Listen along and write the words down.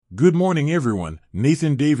Good morning, everyone.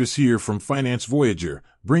 Nathan Davis here from Finance Voyager,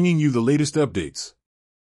 bringing you the latest updates.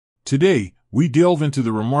 Today, we delve into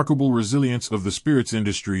the remarkable resilience of the spirits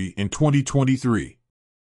industry in 2023.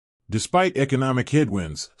 Despite economic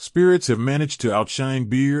headwinds, spirits have managed to outshine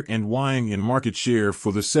beer and wine in market share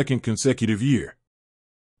for the second consecutive year.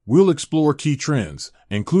 We'll explore key trends,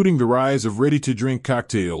 including the rise of ready-to-drink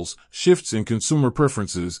cocktails, shifts in consumer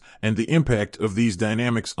preferences, and the impact of these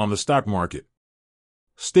dynamics on the stock market.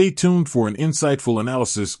 Stay tuned for an insightful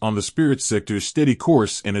analysis on the spirits sector's steady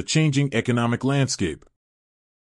course in a changing economic landscape.